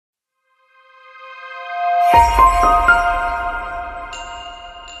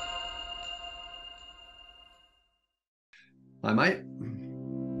Hi, mate.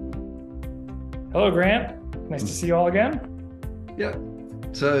 Hello, Grant. Nice to see you all again. Yeah.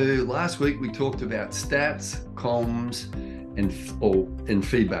 So last week we talked about stats, comms, and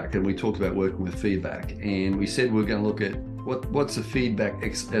feedback, and we talked about working with feedback. And we said we're going to look at what's the feedback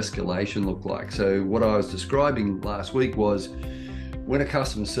escalation look like. So what I was describing last week was when a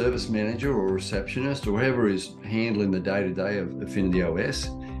customer service manager or receptionist or whoever is handling the day-to-day of Affinity OS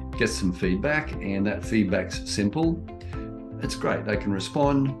gets some feedback, and that feedback's simple. It's great. They can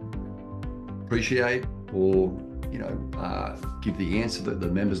respond, appreciate, or give the answer that the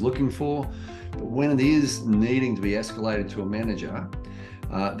member's looking for. But when it is needing to be escalated to a manager,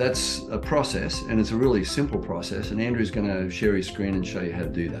 that's a process, and it's a really simple process. And Andrew's going to share his screen and show you how to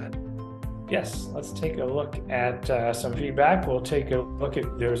do that. Yes, let's take a look at some feedback. We'll take a look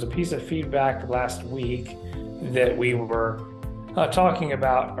at, there was a piece of feedback last week that we were talking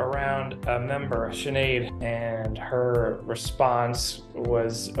about around a member, Sinead, and her response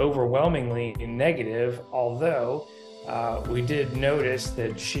was overwhelmingly negative, although we did notice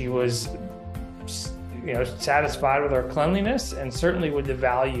that she was satisfied with her cleanliness and certainly with the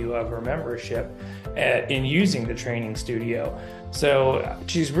value of her membership in using the training studio. So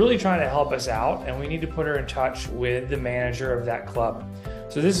she's really trying to help us out, and we need to put her in touch with the manager of that club.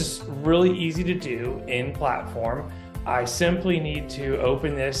 So this is really easy to do in platform. I simply need to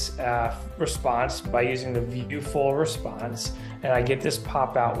open this response by using the view full response, and I get this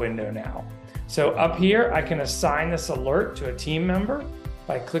pop-out window now. So up here, I can assign this alert to a team member.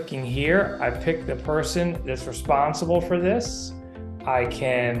 By clicking here, I pick the person that's responsible for this. I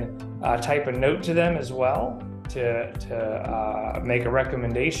can type a note to them as well to make a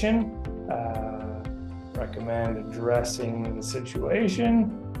recommendation, recommend addressing the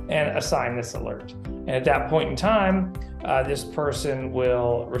situation, and assign this alert. And at that point in time, this person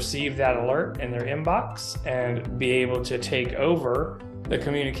will receive that alert in their inbox and be able to take over the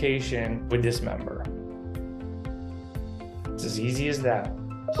communication with this member. It's as easy as that.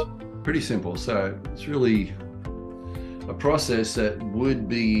 Pretty simple. So it's really a process that would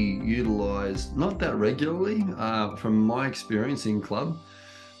be utilized not that regularly. From my experience in club,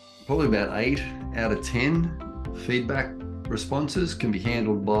 probably about 8 out of 10 feedback responses can be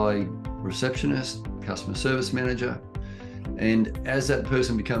handled by receptionist, customer service manager. And as that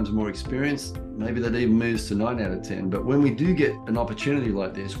person becomes more experienced, maybe that even moves to 9 out of 10. But when we do get an opportunity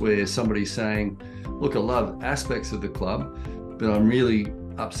like this, where somebody's saying, look, I love aspects of the club, but I'm really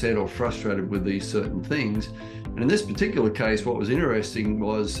upset or frustrated with these certain things. And in this particular case, what was interesting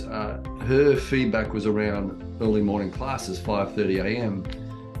was her feedback was around early morning classes, 5:30 a.m.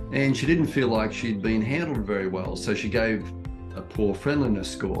 And she didn't feel like she'd been handled very well. So she gave a poor friendliness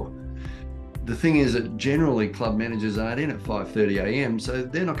score. The thing is that generally club managers aren't in at 5:30 a.m. so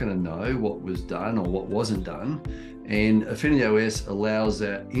they're not going to know what was done or what wasn't done. And Affinity OS allows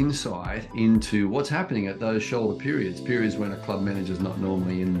that insight into what's happening at those shoulder periods when a club manager is not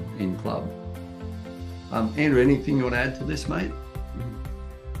normally in club. Andrew, anything you want to add to this, mate?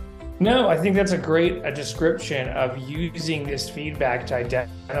 No, I think that's a great description of using this feedback to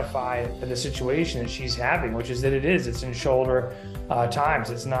identify the situation that she's having, which is that it's in shoulder times.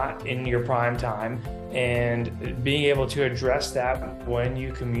 It's not in your prime time. And being able to address that when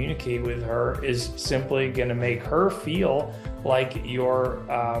you communicate with her is simply going to make her feel like you're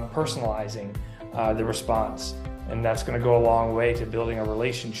personalizing the response. And that's going to go a long way to building a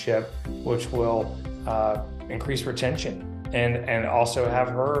relationship, which will increase retention. And also have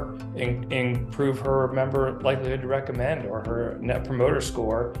her improve her member likelihood to recommend or her net promoter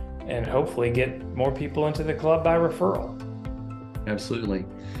score, and hopefully get more people into the club by referral. Absolutely.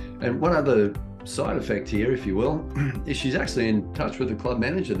 And one other side effect here, if you will, is she's actually in touch with the club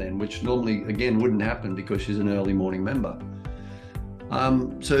manager then, which normally, again, wouldn't happen because she's an early morning member.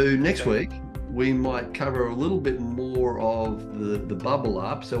 So next week, we might cover a little bit more of the bubble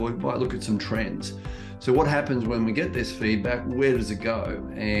up. So we might look at some trends. So what happens when we get this feedback? Where does it go?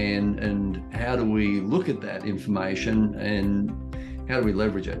 And how do we look at that information and how do we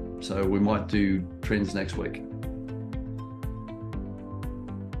leverage it? So we might do trends next week.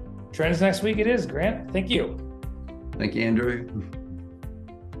 Trends next week it is, Grant. Thank you. Thank you, Andrew.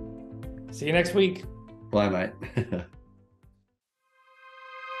 See you next week. Bye, mate.